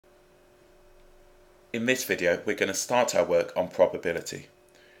In this video, we're going to start our work on probability.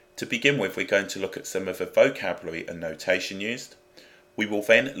 To begin with, we're going to look at some of the vocabulary and notation used. We will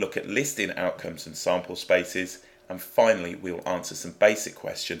then look at listing outcomes and sample spaces, and finally we will answer some basic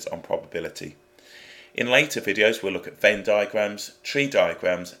questions on probability. In later videos, we'll look at Venn diagrams, tree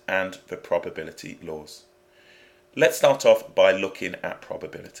diagrams, and the probability laws. Let's start off by looking at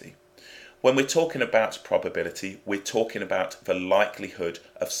probability. When we're talking about probability, we're talking about the likelihood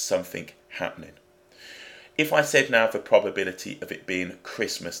of something happening. If I said now the probability of it being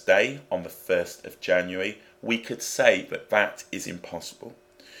Christmas Day on the 1st of January, we could say that that is impossible.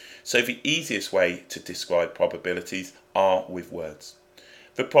 So the easiest way to describe probabilities are with words.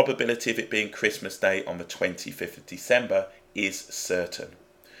 The probability of it being Christmas Day on the 25th of December is certain.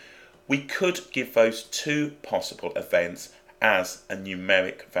 We could give those two possible events as a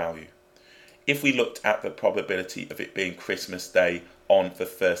numeric value. If we looked at the probability of it being Christmas Day on the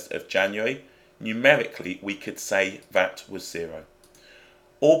 1st of January, numerically we could say that was 0.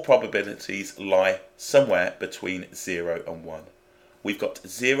 All probabilities lie somewhere between 0 and 1. We've got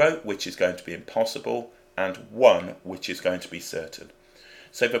 0, which is going to be impossible, and 1, which is going to be certain.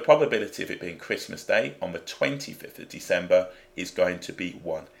 So the probability of it being Christmas Day on the 25th of December is going to be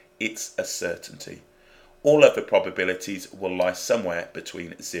 1. It's a certainty. All other probabilities will lie somewhere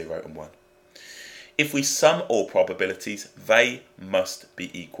between 0 and 1. If we sum all probabilities, they must be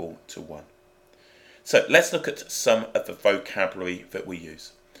equal to 1. So let's look at some of the vocabulary that we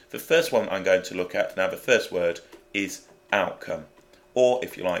use. The first one I'm going to look at now, the first word is outcome, or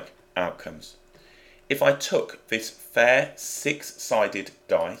if you like, outcomes. If I took this fair 6-sided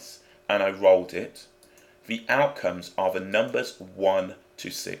dice and I rolled it, the outcomes are the numbers 1 to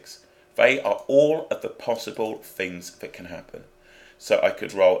 6. They are all of the possible things that can happen. So I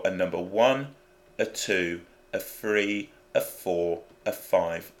could roll a number 1, a 2, a 3, a 4, a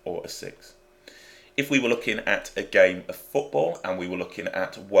 5, or a 6. If we were looking at a game of football and we were looking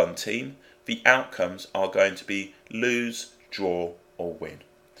at one team, the outcomes are going to be lose, draw, or win.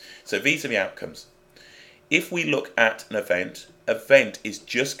 So these are the outcomes. If we look at an event is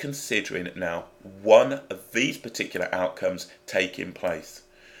just considering now one of these particular outcomes taking place.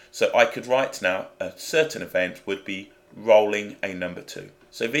 So I could write now a certain event would be rolling a number 2.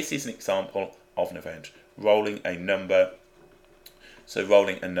 So this is an example of an event, rolling a number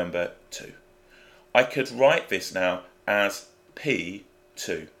 2. I could write this now as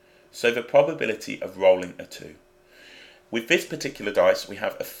P2, so the probability of rolling a 2. With this particular dice, we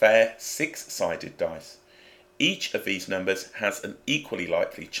have a fair 6-sided dice. Each of these numbers has an equally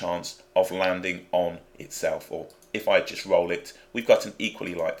likely chance of landing on itself, or if I just roll it, we've got an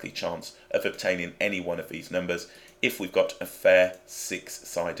equally likely chance of obtaining any one of these numbers if we've got a fair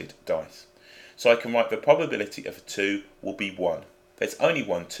 6-sided dice. So I can write the probability of a 2 will be 1. There's only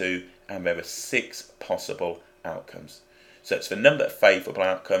one 2, and there are 6 possible outcomes. So it's the number of favourable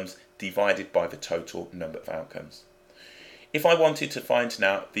outcomes divided by the total number of outcomes. If I wanted to find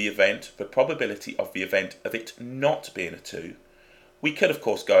now the probability of the event of it not being a 2, we could of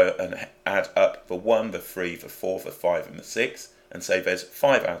course go and add up the 1, the 3, the 4, the 5 and the 6 and say there's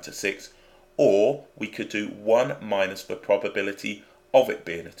 5 out of 6, or we could do 1 minus the probability of it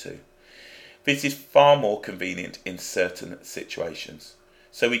being a 2. This is far more convenient in certain situations.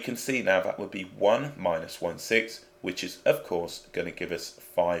 So we can see now that would be 1 minus 1 6, which is of course going to give us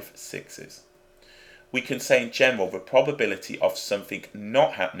 5 6s. We can say in general the probability of something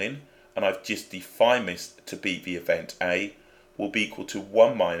not happening, and I've just defined this to be the event A, will be equal to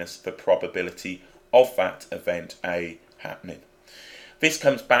 1 minus the probability of that event A happening. This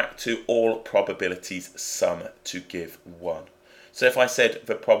comes back to all probabilities sum to give 1. So if I said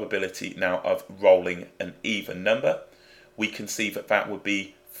the probability now of rolling an even number, we can see that that would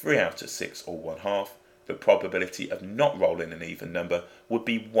be 3 out of 6 or 1/2. The probability of not rolling an even number would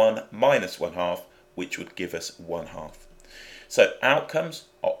be 1 minus 1/2, which would give us 1/2. So outcomes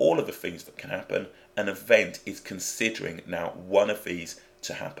are all of the things that can happen. An event is considering now one of these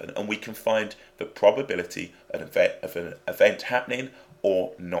to happen, and we can find the probability of an event happening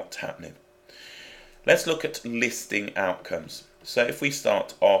or not happening. Let's look at listing outcomes. So if we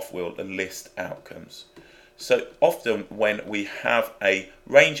start off, we'll list outcomes. So often when we have a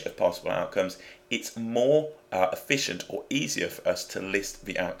range of possible outcomes, it's more efficient or easier for us to list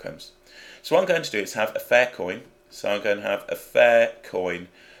the outcomes. So what I'm going to do is have a fair coin. So I'm going to have a fair coin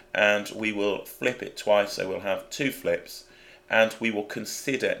and we will flip it twice. So we'll have 2 flips and we will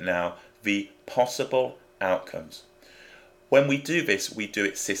consider now the possible outcomes. When we do this, we do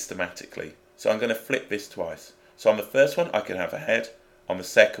it systematically. So I'm going to flip this twice. So on the first one, I could have a head. On the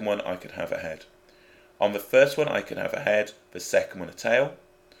second one, I could have a head. On the first one, I could have a head. The second one, a tail.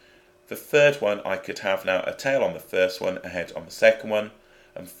 The third one, I could have now a tail on the first one, a head on the second one,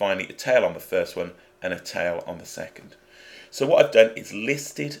 and finally a tail on the first one and a tail on the second. So what I've done is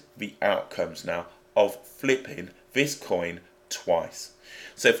listed the outcomes now of flipping this coin twice.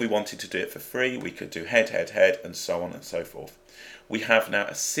 So if we wanted to do it for free, we could do head, head, head, and so on and so forth. We have now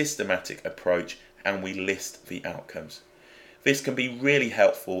a systematic approach and we list the outcomes. This can be really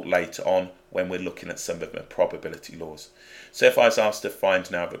helpful later on when we're looking at some of the probability laws. So if I was asked to find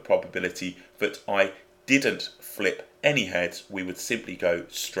now the probability that I didn't flip any heads, we would simply go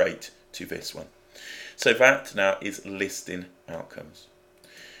straight to this one. So that now is listing outcomes.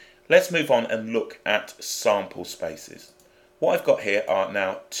 Let's move on and look at sample spaces. What I've got here are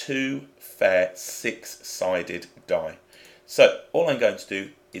now two fair six-sided die. So all I'm going to do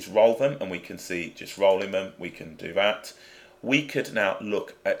is roll them, and we can see just rolling them, we can do that. We could now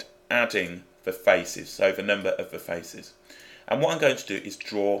look at adding the faces, so the number of the faces. And what I'm going to do is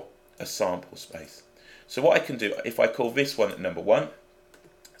draw a sample space. So what I can do, if I call this one number 1,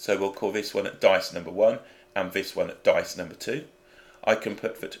 so we'll call this one at dice number 1 and this one at dice number 2. I can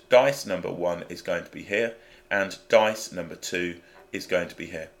put that dice number 1 is going to be here and dice number 2 is going to be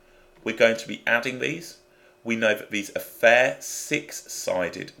here. We're going to be adding these. We know that these are fair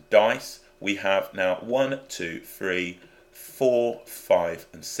six-sided dice. We have now 1, 2, 3, 4, 5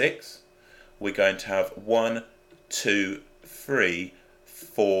 and 6. We're going to have 1, 2, 3,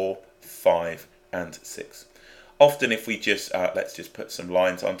 4, 5 and 6. Often if we just, let's just put some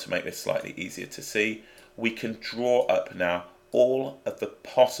lines on to make this slightly easier to see, we can draw up now all of the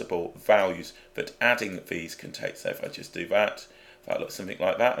possible values that adding these can take. So if I just do that, that looks something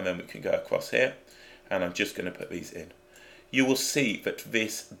like that, and then we can go across here, and I'm just going to put these in. You will see that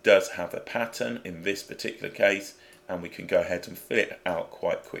this does have a pattern in this particular case, and we can go ahead and fill it out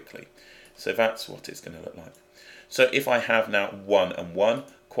quite quickly. So that's what it's going to look like. So if I have now 1 and 1,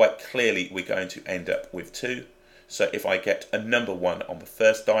 quite clearly we're going to end up with 2. So if I get a number 1 on the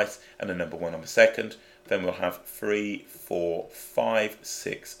first dice and a number 1 on the second, then we'll have 3, 4, 5,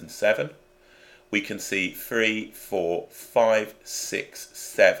 6 and 7. We can see 3, 4, 5, 6,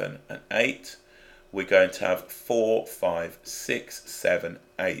 7 and 8. We're going to have 4, 5, 6, 7,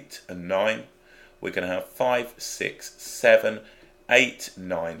 8 and 9. We're going to have 5, 6, 7, 8,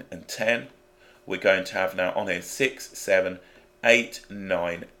 9 and 10. We're going to have now on here 6, 7, 8,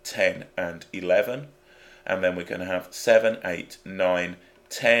 9, 10 and 11. And then we're going to have 7, 8, 9,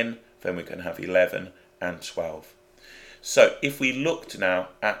 10. Then we're going to have 11 and 12. So if we looked now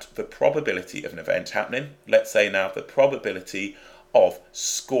at the probability of an event happening, let's say now the probability of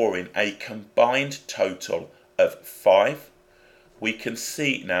scoring a combined total of 5, we can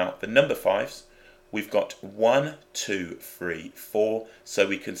see now the number 5s. We've got 1, 2, 3, 4, so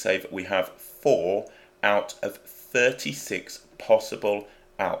we can say that we have 4 out of 36 possible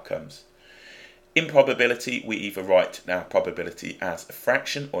outcomes. In probability, we either write now probability as a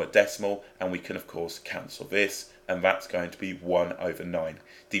fraction or a decimal, and we can of course cancel this, and that's going to be 1 over 9,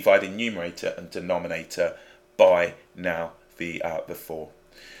 dividing numerator and denominator by now the 4.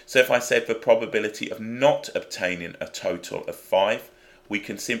 So if I said the probability of not obtaining a total of 5, we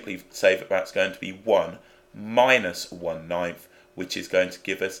can simply say that that's going to be 1 minus 1/9, which is going to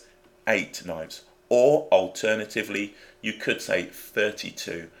give us 8/9. Or alternatively, you could say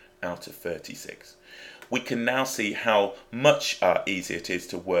 32 out of 36. We can now see how much easier it is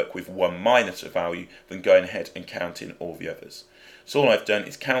to work with 1 minus a value than going ahead and counting all the others. So all I've done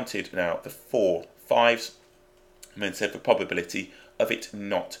is counted now the 4 5s and then said the probability of it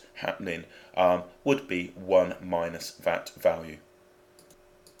not happening would be 1 minus that value.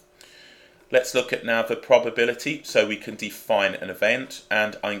 Let's look at now the probability. So we can define an event,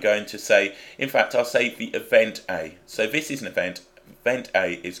 and I'm going to say, in fact, I'll say the event A. So this is an event. Event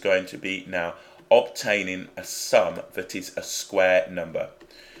A is going to be now obtaining a sum that is a square number.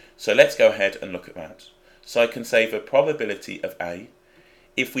 So let's go ahead and look at that. So I can say the probability of A.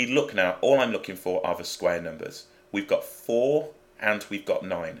 If we look now, all I'm looking for are the square numbers. We've got 4 and we've got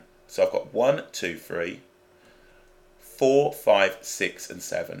 9. So I've got 1, 2, 3, 4, 5, 6 and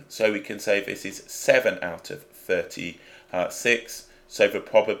 7. So we can say this is 7 out of 36. So the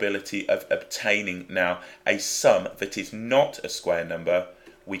probability of obtaining now a sum that is not a square number,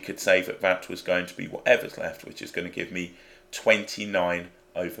 we could say that that was going to be whatever's left, which is going to give me 29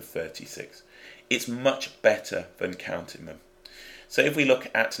 over 36. It's much better than counting them. So if we look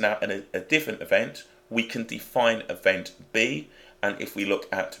at now a different event, we can define event B. And if we look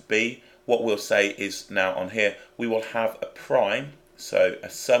at B, what we'll say is now on here, we will have a prime, so a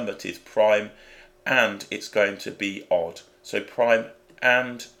sum that is prime, and it's going to be odd. So prime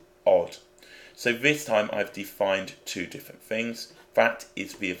and odd. So this time I've defined two different things. That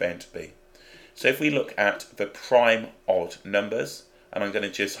is the event B. So if we look at the prime odd numbers, and I'm going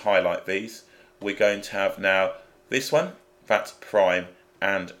to just highlight these, we're going to have now this one, that's prime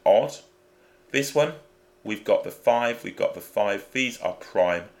and odd. This one, we've got the 5, these are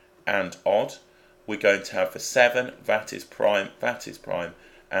prime and odd. We're going to have the 7, that is prime,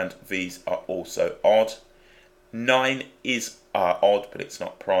 and these are also odd. 9 is odd, but it's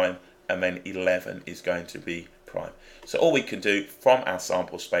not prime, and then 11 is going to be prime. So all we can do from our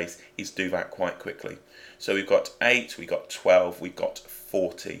sample space is do that quite quickly. So we've got 8, we've got 12, we've got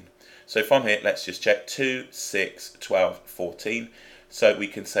 14. So from here, let's just check 2, 6, 12, 14. So we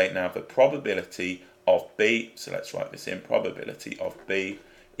can say now the probability of B, so let's write this in, probability of B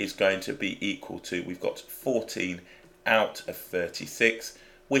is going to be equal to, we've got 14 out of 36,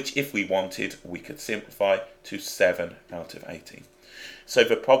 which if we wanted, we could simplify to 7 out of 18. So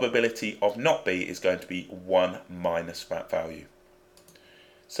the probability of not B is going to be 1 minus that value.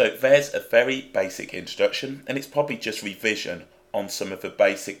 So there's a very basic introduction, and it's probably just revision on some of the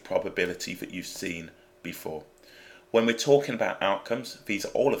basic probability that you've seen before. When we're talking about outcomes, these are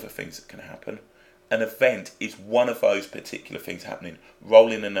all of the things that can happen. An event is one of those particular things happening.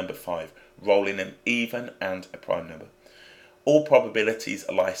 Roll in a number 5, roll in an even and a prime number. All probabilities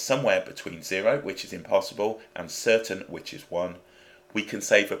lie somewhere between 0, which is impossible, and certain, which is 1. We can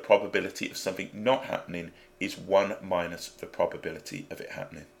say the probability of something not happening is 1 minus the probability of it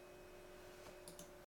happening.